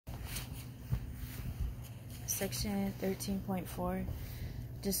Section 13.4,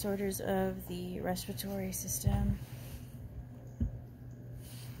 disorders of the respiratory system.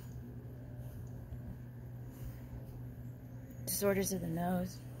 Disorders of the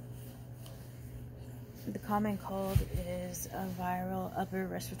nose. The common cold is a viral upper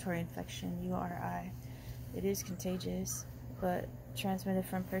respiratory infection, URI. It is contagious, but transmitted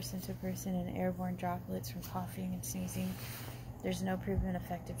from person to person in airborne droplets from coughing and sneezing. There's no proven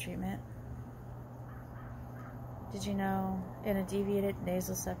effective treatment. Did you know, in a deviated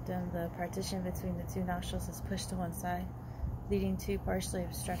nasal septum, the partition between the two nostrils is pushed to one side, leading to partially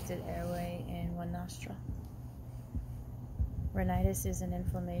obstructed airway in one nostril? Rhinitis is an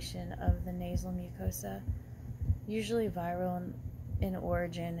inflammation of the nasal mucosa, usually viral in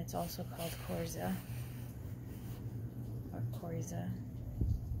origin. It's also called coryza.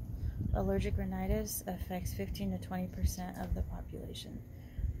 Allergic rhinitis affects 15 to 20% of the population.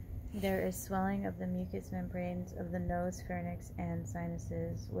 There is swelling of the mucous membranes of the nose, pharynx, and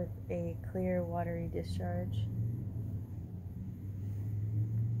sinuses with a clear, watery discharge.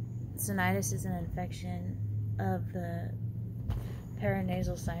 Sinusitis is an infection of the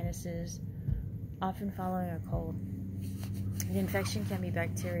paranasal sinuses, often following a cold. The infection can be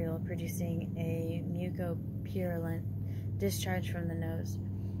bacterial, producing a mucopurulent discharge from the nose.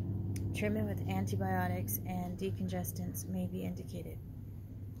 Treatment with antibiotics and decongestants may be indicated.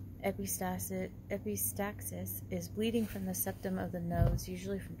 Epistaxis is bleeding from the septum of the nose,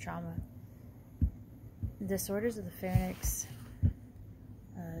 usually from trauma. Disorders of the pharynx.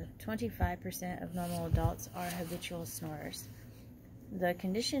 25% of normal adults are habitual snorers. The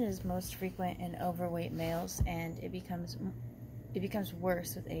condition is most frequent in overweight males, and it becomes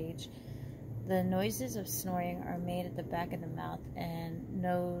worse with age. The noises of snoring are made at the back of the mouth and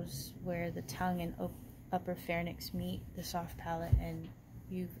nose, where the tongue and upper pharynx meet the soft palate and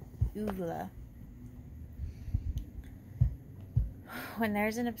uvula. When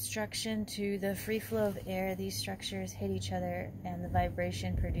there's an obstruction to the free flow of air, these structures hit each other and the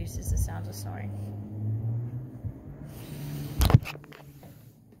vibration produces the sounds of snoring.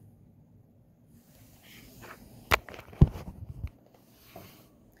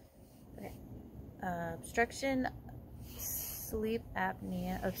 Okay. Obstructive sleep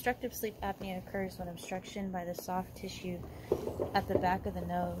apnea occurs when obstruction by the soft tissue at the back of the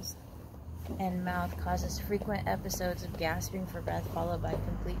nose and mouth causes frequent episodes of gasping for breath, followed by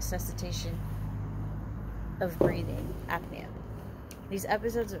complete cessation of breathing, apnea. These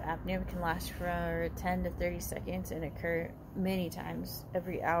episodes of apnea can last for 10 to 30 seconds and occur many times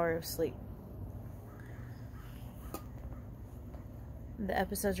every hour of sleep. The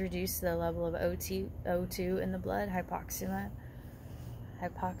episodes reduce the level of O2 in the blood, hypoxemia,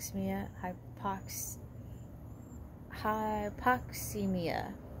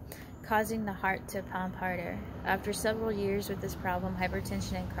 causing the heart to pump harder. After several years with this problem,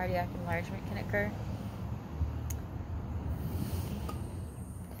 hypertension and cardiac enlargement can occur.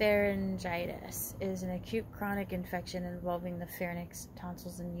 Pharyngitis is an acute chronic infection involving the pharynx,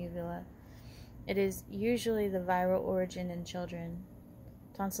 tonsils, and uvula. It is usually the viral origin in children.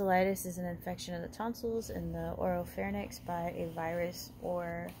 Tonsillitis is an infection of the tonsils and the oropharynx by a virus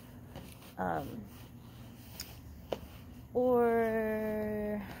or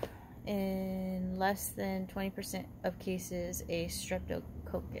in less than 20% of cases, a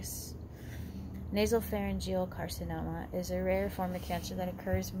streptococcus. Nasopharyngeal carcinoma is a rare form of cancer that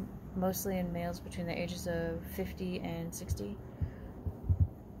occurs mostly in males between the ages of 50 and 60.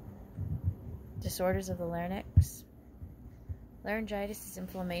 Disorders of the larynx. Laryngitis is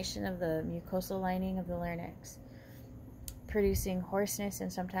inflammation of the mucosal lining of the larynx, producing hoarseness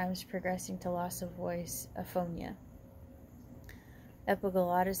and sometimes progressing to loss of voice, aphonia.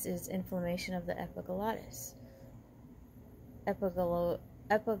 Epiglottis is inflammation of the epiglottis. Epiglottitis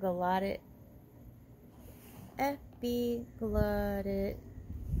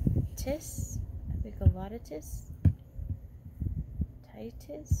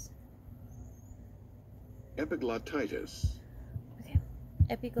Epiglottitis. Okay.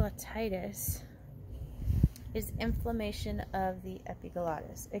 Epiglottitis is inflammation of the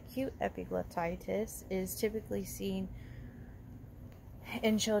epiglottis. Acute epiglottitis is typically seen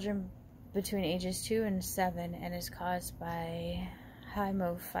in children between ages 2 and 7 and is caused by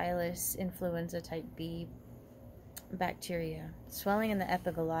Haemophilus influenza type B bacteria. Swelling in the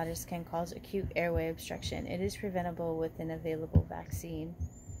epiglottis can cause acute airway obstruction. It is preventable with an available vaccine.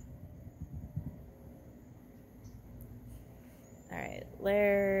 Alright,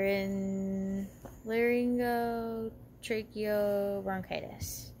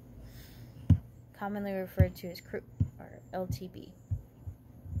 laryngotracheobronchitis, commonly referred to as croup or LTB.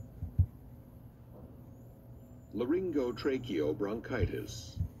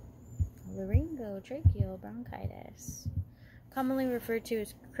 Laryngotracheobronchitis. Laryngotracheobronchitis, commonly referred to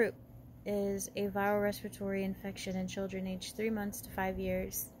as croup, is a viral respiratory infection in children aged 3 months to 5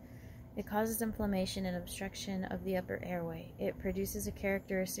 years. It causes inflammation and obstruction of the upper airway. It produces a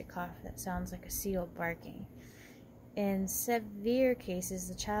characteristic cough that sounds like a seal barking. In severe cases,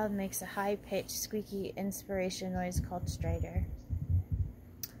 the child makes a high-pitched, squeaky inspiration noise called stridor.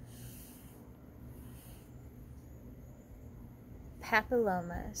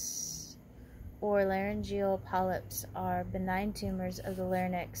 Papillomas, or laryngeal polyps, are benign tumors of the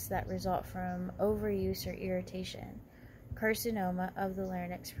larynx that result from overuse or irritation. Carcinoma of the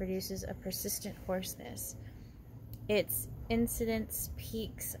larynx produces a persistent hoarseness. Its incidence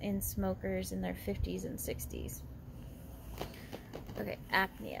peaks in smokers in their 50s and 60s. Okay,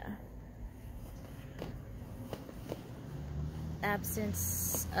 apnea.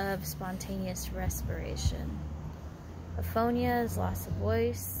 Absence of spontaneous respiration. Aphonia is loss of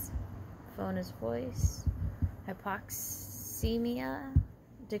voice. Phone is voice. Hypoxemia,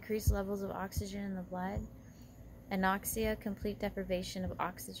 decreased levels of oxygen in the blood. Anoxia, complete deprivation of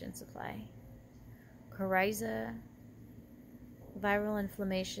oxygen supply. Coryza, viral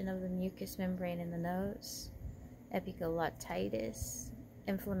inflammation of the mucous membrane in the nose. Epiglottitis,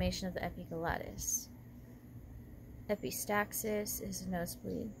 inflammation of the epiglottis. Epistaxis is a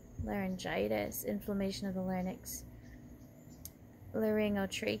nosebleed. Laryngitis, inflammation of the larynx.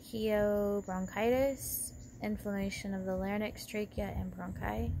 Laryngotracheobronchitis, inflammation of the larynx, trachea, and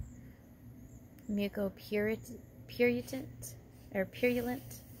bronchi.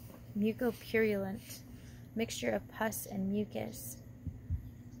 Mucopurulent, mixture of pus and mucus.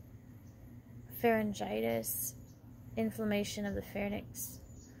 Pharyngitis, inflammation of the pharynx.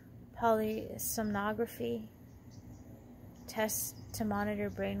 Polysomnography, tests to monitor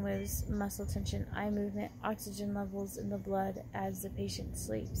brainwaves, muscle tension, eye movement, oxygen levels in the blood as the patient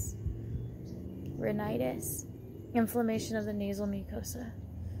sleeps. Rhinitis, inflammation of the nasal mucosa.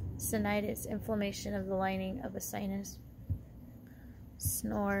 Sinusitis, inflammation of the lining of a sinus.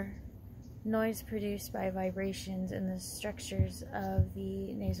 Snore, noise produced by vibrations in the structures of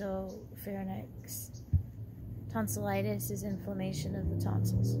the nasopharynx. Tonsillitis is inflammation of the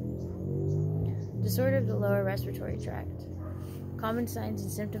tonsils. Disorder of the lower respiratory tract. Common signs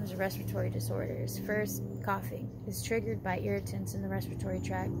and symptoms of respiratory disorders. First, coughing is triggered by irritants in the respiratory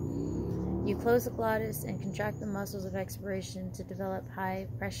tract. You close the glottis and contract the muscles of expiration to develop high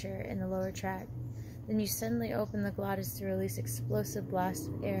pressure in the lower tract. Then you suddenly open the glottis to release explosive blasts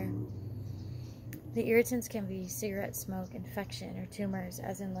of air. The irritants can be cigarette smoke, infection, or tumors,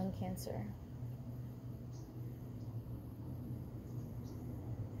 as in lung cancer.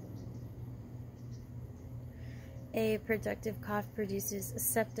 A productive cough produces a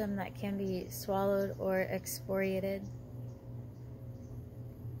septum that can be swallowed or expurgated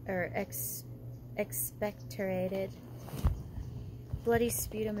or expectorated. Bloody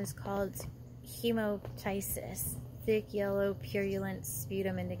sputum is called hemoptysis. Thick, yellow, purulent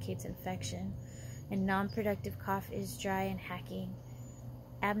sputum indicates infection. And non-productive cough is dry and hacking.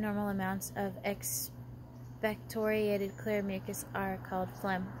 Abnormal amounts of expectorated clear mucus are called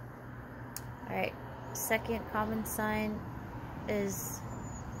phlegm. Alright. Second common sign is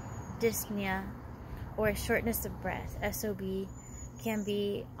dyspnea, or shortness of breath. SOB can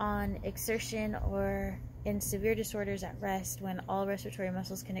be on exertion or in severe disorders at rest when all respiratory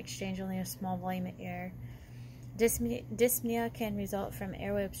muscles can exchange only a small volume of air. Dyspnea can result from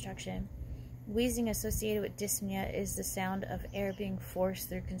airway obstruction. Wheezing associated with dyspnea is the sound of air being forced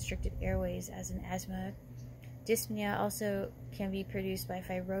through constricted airways, as in asthma. Dyspnea also can be produced by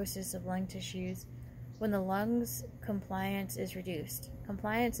fibrosis of lung tissues when the lungs' compliance is reduced.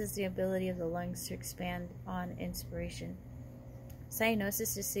 Compliance is the ability of the lungs to expand on inspiration.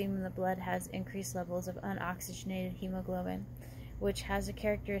 Cyanosis is seen when the blood has increased levels of unoxygenated hemoglobin, which has a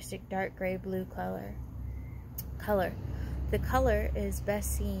characteristic dark gray-blue color. The color is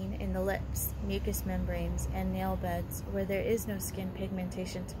best seen in the lips, mucous membranes, and nail beds where there is no skin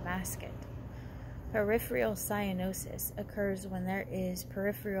pigmentation to mask it. Peripheral cyanosis occurs when there is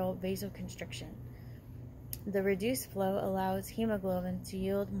peripheral vasoconstriction. The reduced flow allows hemoglobin to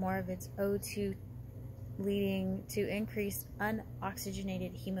yield more of its O2, leading to increased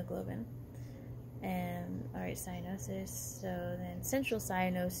unoxygenated hemoglobin. Alright, cyanosis. So then central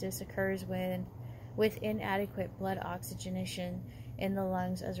cyanosis occurs with inadequate blood oxygenation in the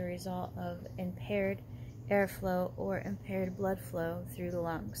lungs as a result of impaired airflow or impaired blood flow through the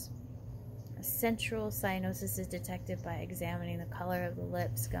lungs. Central cyanosis is detected by examining the color of the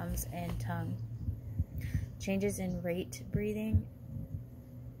lips, gums, and tongue. Changes in rate breathing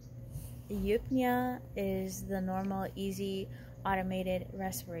Eupnea is the normal, easy, automated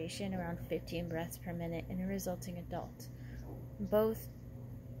respiration around 15 breaths per minute in a resulting adult. Both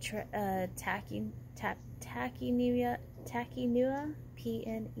tachypnea,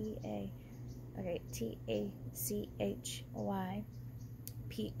 P-N-E-A, okay, T-A-C-H-Y-P-N-E-A,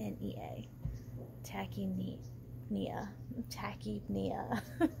 tachypnea.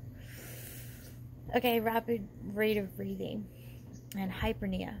 Okay, rapid rate of breathing, and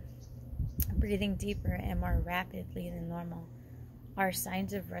hyperpnea, breathing deeper and more rapidly than normal, are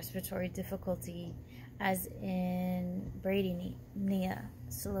signs of respiratory difficulty, as in bradypnea,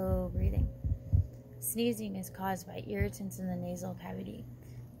 slow breathing. Sneezing is caused by irritants in the nasal cavity.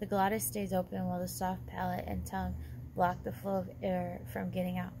 The glottis stays open while the soft palate and tongue block the flow of air from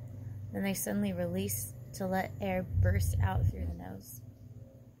getting out. Then they suddenly release to let air burst out through the nose.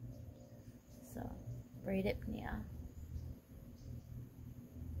 So, bradypnea.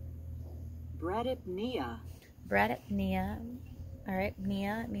 Bradypnea. Bradypnea. Alright,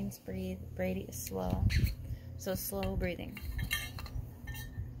 pnea means breathe. Brady is slow. So, slow breathing.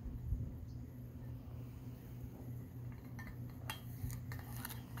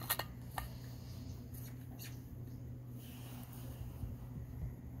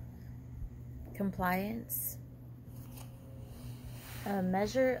 Compliance. A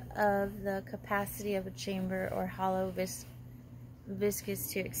measure of the capacity of a chamber or hollow viscous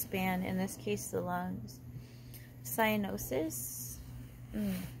to expand, in this case the lungs. Cyanosis.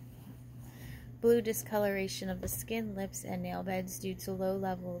 Blue discoloration of the skin, lips, and nail beds due to low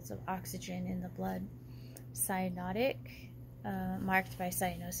levels of oxygen in the blood. Cyanotic, marked by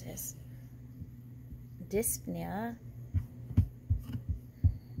cyanosis. Dyspnea.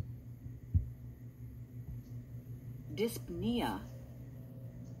 Dyspnea.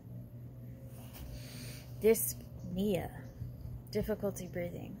 Dyspnea, difficulty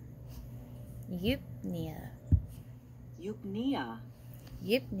breathing. Eupnea. Eupnea.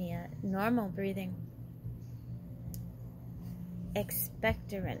 Eupnea, normal breathing.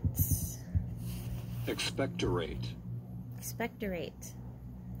 Expectorants. Expectorate. Expectorate,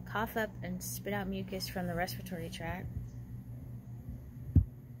 cough up and spit out mucus from the respiratory tract.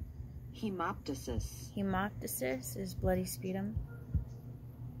 Hemoptysis. Hemoptysis is bloody sputum.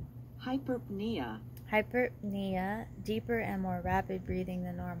 Hyperpnea. Hyperpnea, deeper and more rapid breathing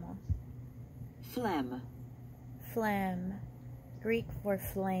than normal. Phlegm. Phlegm, Greek for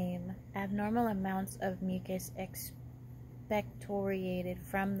flame, abnormal amounts of mucus expectorated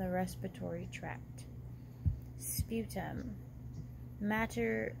from the respiratory tract. Sputum,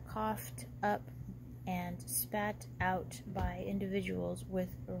 matter coughed up and spat out by individuals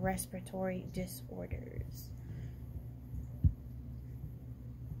with respiratory disorders.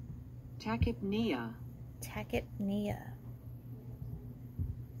 Tachypnea. Tachypnea,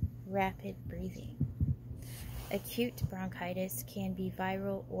 rapid breathing. Acute bronchitis can be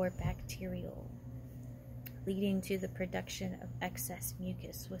viral or bacterial, leading to the production of excess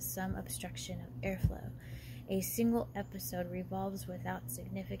mucus with some obstruction of airflow. A single episode revolves without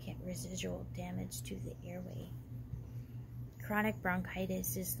significant residual damage to the airway. Chronic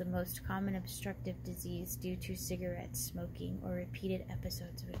bronchitis is the most common obstructive disease due to cigarette smoking or repeated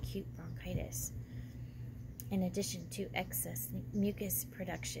episodes of acute bronchitis. In addition to excess mucus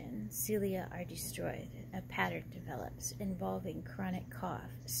production, cilia are destroyed. A pattern develops involving chronic cough,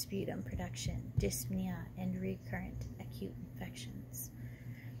 sputum production, dyspnea, and recurrent acute infections.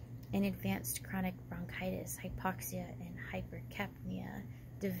 In advanced chronic bronchitis, hypoxia and hypercapnia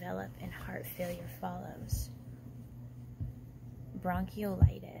develop and heart failure follows.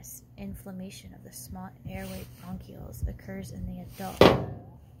 Bronchiolitis, inflammation of the small airway bronchioles, occurs in the adult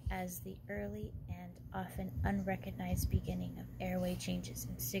as the early and often unrecognized beginning of airway changes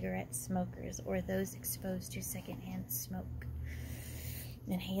in cigarette smokers or those exposed to secondhand smoke,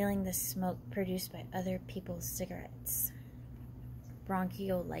 inhaling the smoke produced by other people's cigarettes.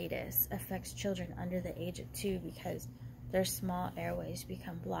 Bronchiolitis affects children under the age of 2 because their small airways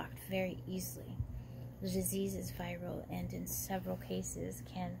become blocked very easily. The disease is viral and in several cases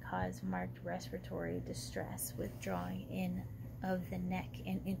can cause marked respiratory distress, withdrawing in of the neck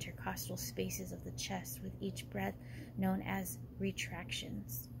and intercostal spaces of the chest with each breath, known as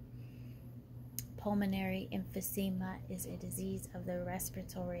retractions. Pulmonary emphysema is a disease of the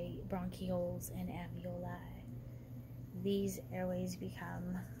respiratory bronchioles and alveoli. These airways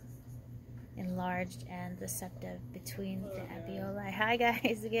become enlarged and the septa between the alveoli. Hi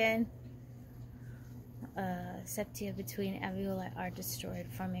guys again. Septa between alveoli are destroyed,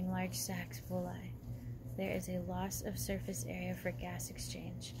 forming large sacs villi. There is a loss of surface area for gas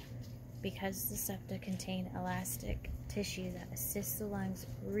exchange. Because the septa contain elastic tissue that assists the lungs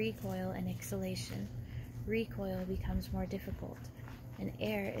recoil in exhalation, recoil becomes more difficult, and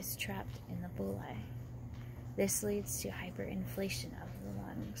air is trapped in the bullae. This leads to hyperinflation of the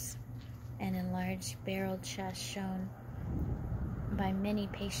lungs, an enlarged barreled chest shown by many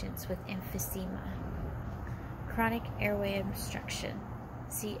patients with emphysema. Chronic airway obstruction,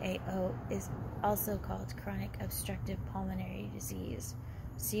 CAO, is also called chronic obstructive pulmonary disease.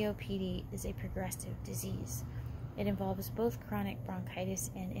 COPD is a progressive disease. It involves both chronic bronchitis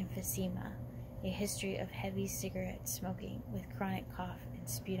and emphysema. A history of heavy cigarette smoking with chronic cough and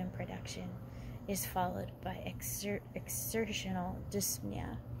sputum production is followed by exertional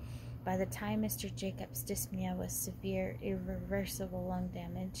dyspnea. By the time Mr. Jacobs' dyspnea was severe, irreversible lung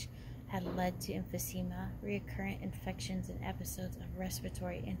damage had led to emphysema, recurrent infections, and episodes of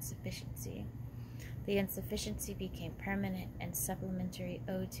respiratory insufficiency. The insufficiency became permanent, and supplementary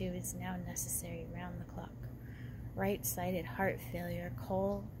O2 is now necessary round the clock. Right-sided heart failure,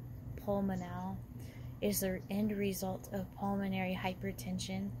 col pulmonale, is the end result of pulmonary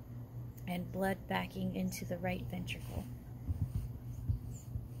hypertension and blood backing into the right ventricle.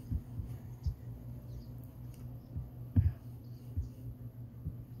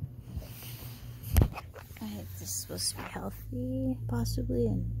 This is supposed to be healthy, possibly,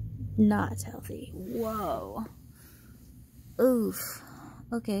 and not healthy. Whoa. Oof.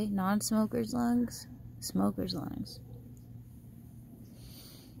 Okay, non-smokers' lungs, smokers' lungs.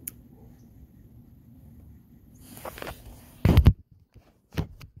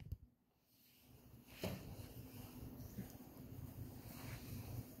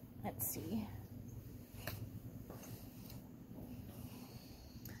 Let's see.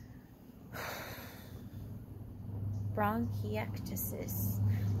 Bronchiectasis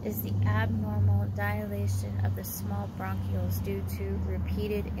is the abnormal dilation of the small bronchioles due to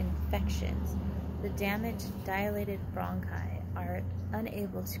repeated infections. The damaged, dilated bronchi are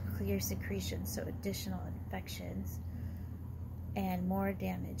unable to clear secretions, so additional infections and more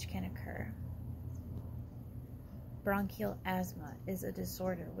damage can occur. Bronchial asthma is a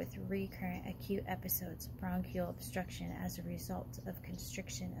disorder with recurrent acute episodes of bronchial obstruction as a result of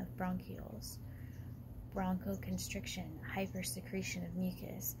constriction of bronchioles. Bronchoconstriction, hypersecretion of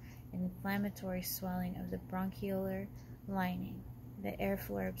mucus, inflammatory swelling of the bronchiolar lining, the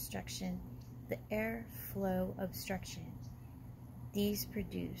airflow obstruction these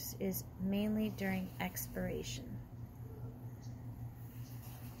produce is mainly during expiration,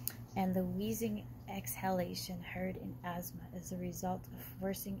 and the wheezing exhalation heard in asthma is a result of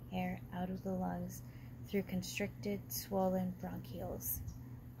forcing air out of the lungs through constricted, swollen bronchioles.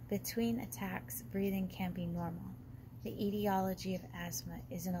 Between attacks, breathing can be normal. The etiology of asthma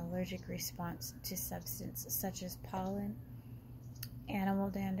is an allergic response to substances such as pollen, animal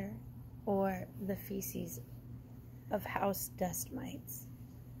dander, or the feces of house dust mites.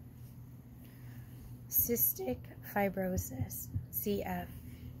 Cystic fibrosis, CF,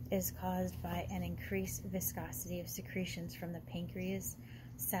 is caused by an increased viscosity of secretions from the pancreas,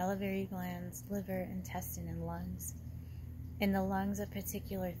 salivary glands, liver, intestine, and lungs. In the lungs, a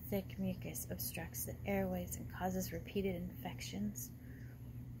particular thick mucus obstructs the airways and causes repeated infections.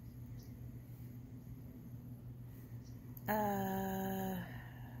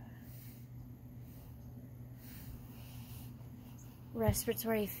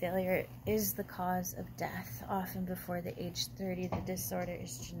 Respiratory failure is the cause of death. Often before the age 30, the disorder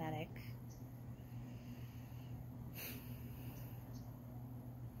is genetic.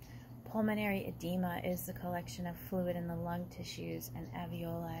 Pulmonary edema is the collection of fluid in the lung tissues and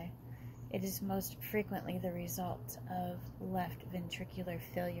alveoli. It is most frequently the result of left ventricular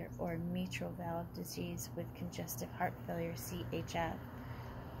failure or mitral valve disease with congestive heart failure, CHF.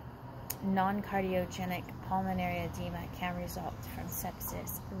 Non-cardiogenic pulmonary edema can result from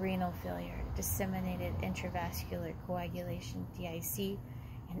sepsis, renal failure, disseminated intravascular coagulation, DIC,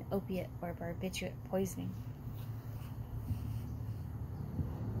 and opiate or barbiturate poisoning.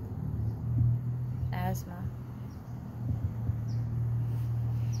 Asthma.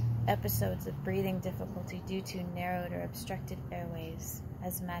 Episodes of breathing difficulty due to narrowed or obstructed airways.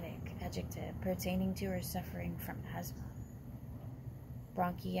 Asthmatic, adjective, pertaining to or suffering from asthma.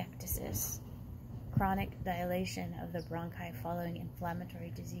 Bronchiectasis. Chronic dilation of the bronchi following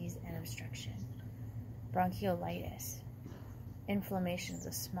inflammatory disease and obstruction. Bronchiolitis. Inflammation of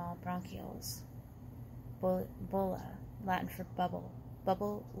the small bronchioles. Bulla, Latin for bubble,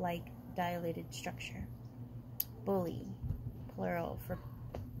 bubble-like dilated structure. Bully, plural for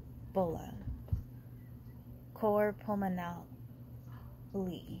bulla. Cor pulmonale.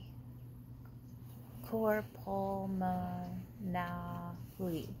 Cor pulmonale.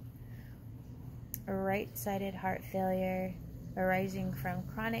 right-sided heart failure arising from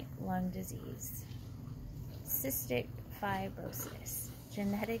chronic lung disease. Cystic fibrosis,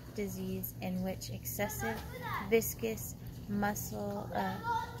 genetic disease in which excessive viscous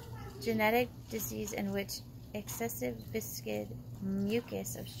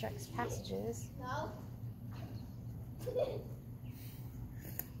mucus obstructs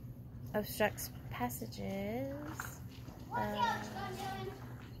passages,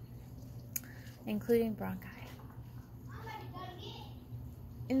 including bronchi.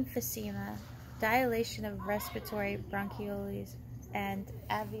 Emphysema, dilation of respiratory bronchioles and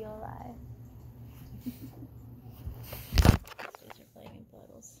alveoli. These are playing in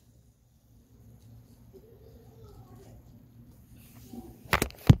puddles.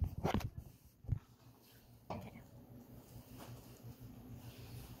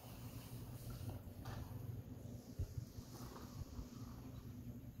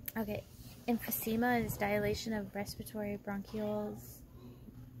 Okay, emphysema is dilation of respiratory bronchioles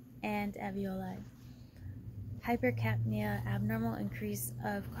and alveoli. Hypercapnia, abnormal increase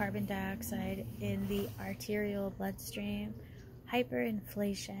of carbon dioxide in the arterial bloodstream.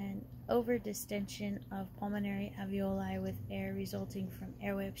 Hyperinflation, overdistension of pulmonary alveoli with air resulting from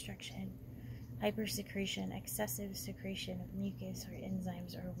airway obstruction. Hypersecretion, excessive secretion of mucus or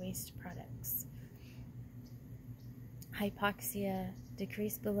enzymes or waste products. Hypoxia,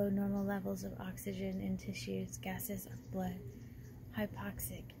 decrease below normal levels of oxygen in tissues, gases, or blood.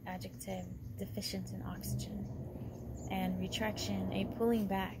 Hypoxic, adjective, deficient in oxygen. And retraction, a pulling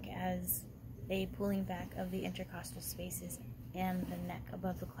back of the intercostal spaces and the neck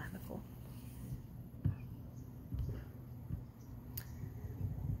above the clavicle.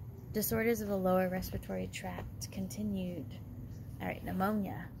 Disorders of the lower respiratory tract continued. All right,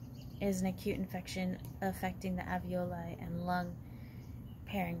 pneumonia is an acute infection affecting the alveoli and lung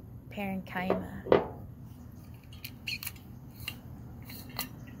parenchyma.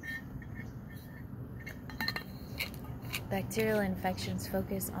 Bacterial infections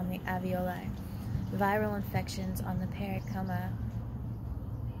focus on the alveoli. Viral infections on the parenchyma.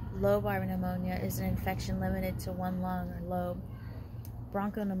 Lobar pneumonia is an infection limited to one lung or lobe.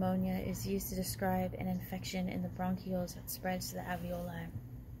 Bronchopneumonia is used to describe an infection in the bronchioles that spreads to the alveoli.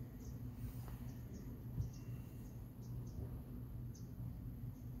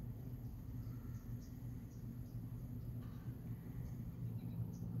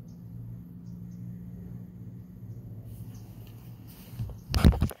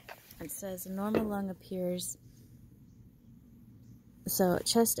 It says a normal lung appears. So,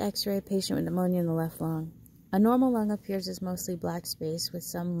 chest x-ray, patient with pneumonia in the left lung. A normal lung appears as mostly black space with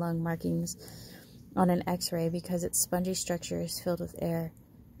some lung markings on an x-ray because its spongy structure is filled with air.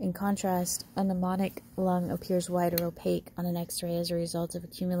 In contrast, a pneumonic lung appears white or opaque on an x-ray as a result of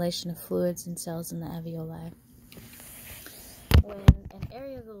accumulation of fluids and cells in the alveoli. When an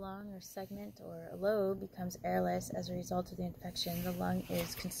area of the lung or segment or a lobe becomes airless as a result of the infection, the lung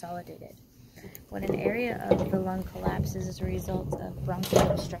is consolidated. When an area of the lung collapses as a result of bronchial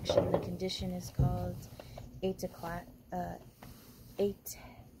obstruction, the condition is called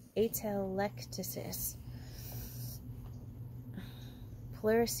atelectasis.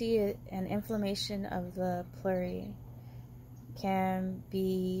 Pleurisy, an inflammation of the pleurae, can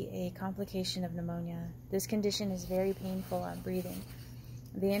be a complication of pneumonia. This condition is very painful on breathing.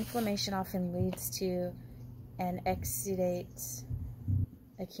 The inflammation often leads to an exudate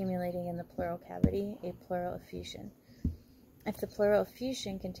accumulating in the pleural cavity, a pleural effusion. If the pleural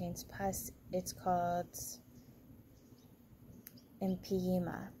effusion contains pus, it's called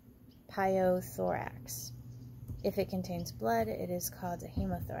empyema, pyothorax. If it contains blood, it is called a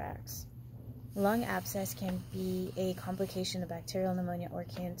hemothorax. Lung abscess can be a complication of bacterial pneumonia or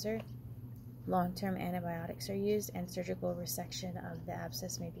cancer. Long-term antibiotics are used and surgical resection of the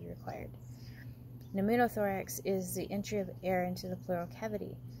abscess may be required. Pneumothorax is the entry of air into the pleural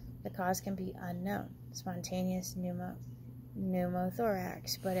cavity. The cause can be unknown, spontaneous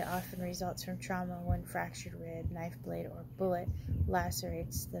pneumothorax, but it often results from trauma when fractured rib, knife blade, or bullet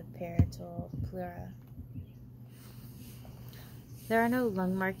lacerates the parietal pleura. There are no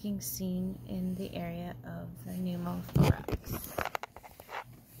lung markings seen in the area of the pneumothorax.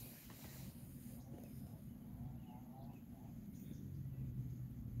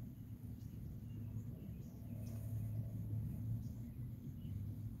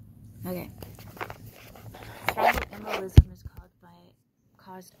 Okay. Thromboembolism is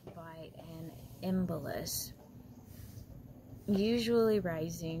caused by an embolus, usually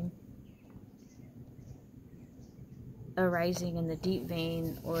arising in the deep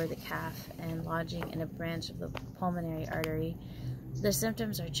vein or the calf and lodging in a branch of the pulmonary artery. The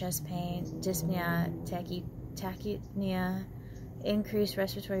symptoms are chest pain, dyspnea, tachypnea, increased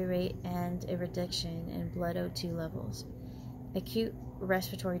respiratory rate, and a reduction in blood O2 levels. Acute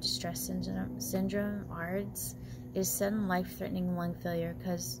respiratory distress syndrome ARDS, is sudden life-threatening lung failure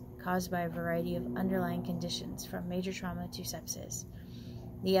caused by a variety of underlying conditions, from major trauma to sepsis.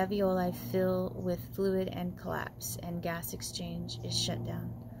 The alveoli fill with fluid and collapse, and gas exchange is shut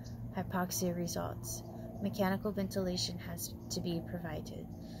down. Hypoxia results. Mechanical ventilation has to be provided.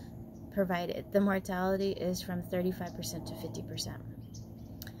 The mortality is from 35% to 50%.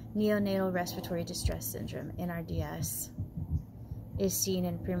 Neonatal respiratory distress syndrome, NRDS, is seen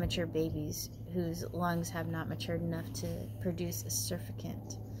in premature babies whose lungs have not matured enough to produce a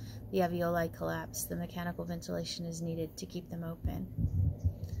surfactant. The alveoli collapse. The mechanical ventilation is needed to keep them open.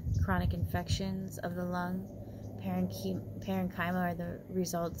 Chronic infections of the lung, parenchyma, are the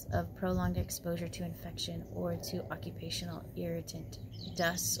results of prolonged exposure to infection or to occupational irritant,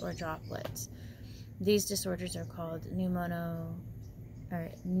 dust, or droplets. These disorders are called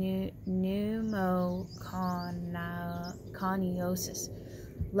pneumoconiosis.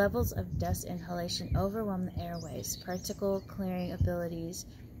 Levels of dust inhalation overwhelm the airways.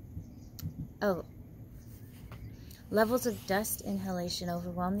 Levels of dust inhalation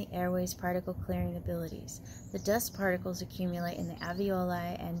overwhelm the airways' particle clearing abilities. The dust particles accumulate in the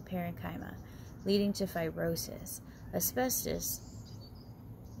alveoli and parenchyma, leading to fibrosis.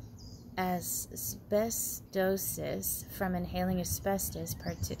 Asbestosis from inhaling asbestos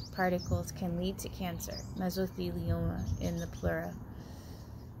particles can lead to cancer, mesothelioma in the pleura.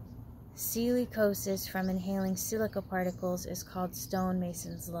 Silicosis from inhaling silica particles is called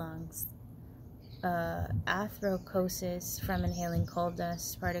stonemason's lungs. Anthracosis from inhaling coal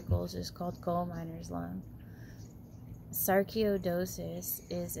dust particles is called coal miner's lung. Sarcoidosis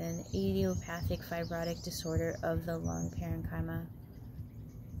is an idiopathic fibrotic disorder of the lung parenchyma.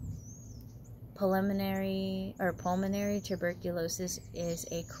 Pulmonary tuberculosis is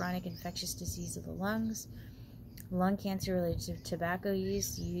a chronic infectious disease of the lungs. Lung cancer related to tobacco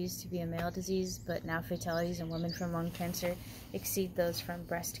use used to be a male disease, but now fatalities in women from lung cancer exceed those from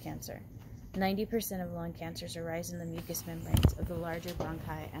breast cancer. 90% of lung cancers arise in the mucous membranes of the larger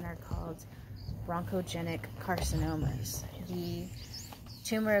bronchi and are called bronchogenic carcinomas. The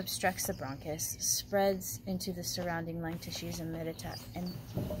tumor obstructs the bronchus, spreads into the surrounding lung tissues, and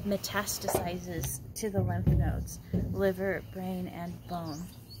metastasizes to the lymph nodes, liver, brain, and bone.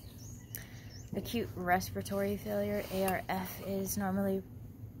 Acute respiratory failure, ARF, is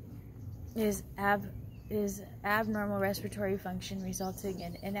abnormal respiratory function resulting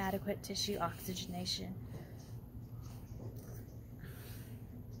in inadequate tissue oxygenation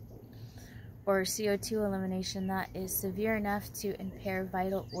or CO2 elimination that is severe enough to impair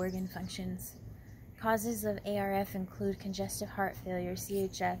vital organ functions. Causes of ARF include congestive heart failure,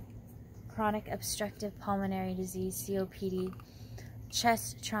 CHF, chronic obstructive pulmonary disease, COPD,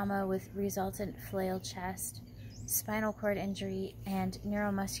 chest trauma with resultant flail chest, spinal cord injury, and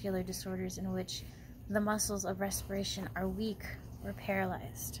neuromuscular disorders in which the muscles of respiration are weak or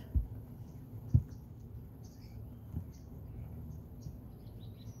paralyzed.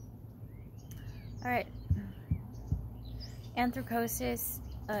 Alright. Anthracosis,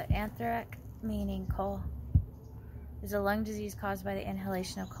 anthracite meaning coal, is a lung disease caused by the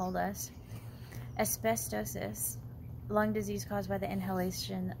inhalation of coal dust. Asbestosis, lung disease caused by the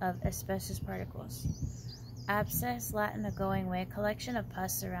inhalation of asbestos particles. Abscess, Latin, a going away, collection of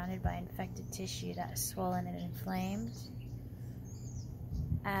pus surrounded by infected tissue that is swollen and inflamed.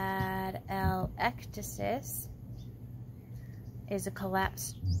 Atelectasis is a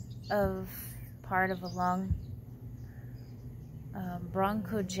collapse of part of a lung.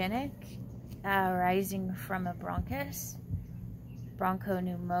 Bronchogenic, arising from a bronchus.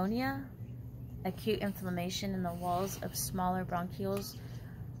 Bronchopneumonia, acute inflammation in the walls of smaller bronchioles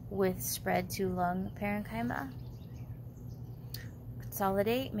with spread to lung parenchyma.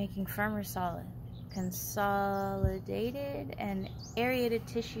 Consolidate, making firm or solid. Consolidated, and aerated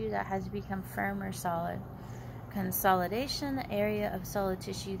tissue that has become firm or solid. Consolidation, the area of solid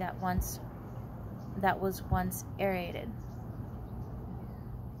tissue that was once aerated.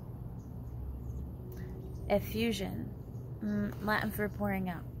 Effusion, Latin for pouring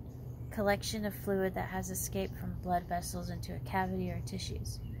out. Collection of fluid that has escaped from blood vessels into a cavity or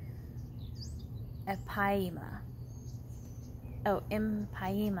tissues. Empyema,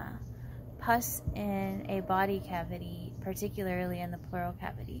 pus in a body cavity, particularly in the pleural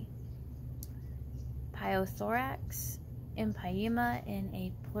cavity. Pyothorax, empyema in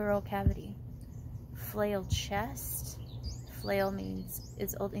a pleural cavity. Flail chest, flail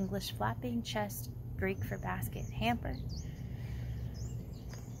is Old English flapping, chest Greek for basket, hamper.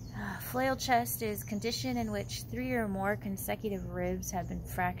 Flail chest is condition in which 3 or more consecutive ribs have been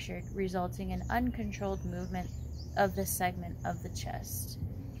fractured, resulting in uncontrolled movement of the segment of the chest.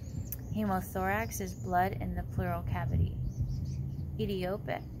 Hemothorax is blood in the pleural cavity.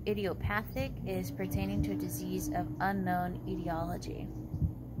 Idiopathic is pertaining to a disease of unknown etiology.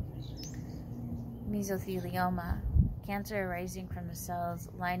 Mesothelioma, cancer arising from the cells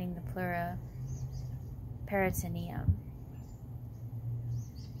lining the pleura peritoneum.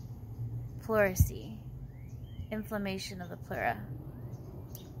 Pleurisy, inflammation of the pleura.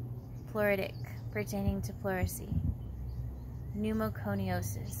 Pleuritic, pertaining to pleurisy.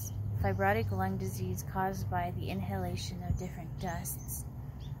 Pneumoconiosis, fibrotic lung disease caused by the inhalation of different dusts.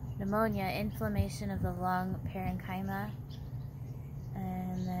 Pneumonia, inflammation of the lung parenchyma.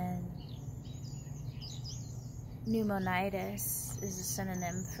 And then pneumonitis is a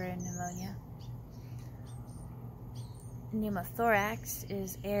synonym for pneumonia. Pneumothorax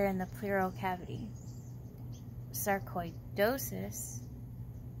is air in the pleural cavity. Sarcoidosis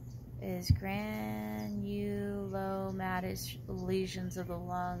is granulomatous lesions of the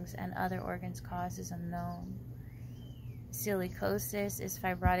lungs and other organs. Causes unknown. Silicosis is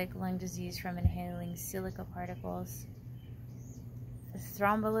fibrotic lung disease from inhaling silica particles.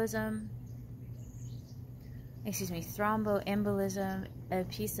 Thromboembolism, a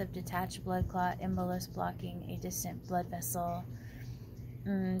piece of detached blood clot, embolus blocking a distant blood vessel.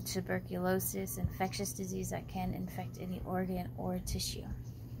 Tuberculosis, infectious disease that can infect any organ or tissue.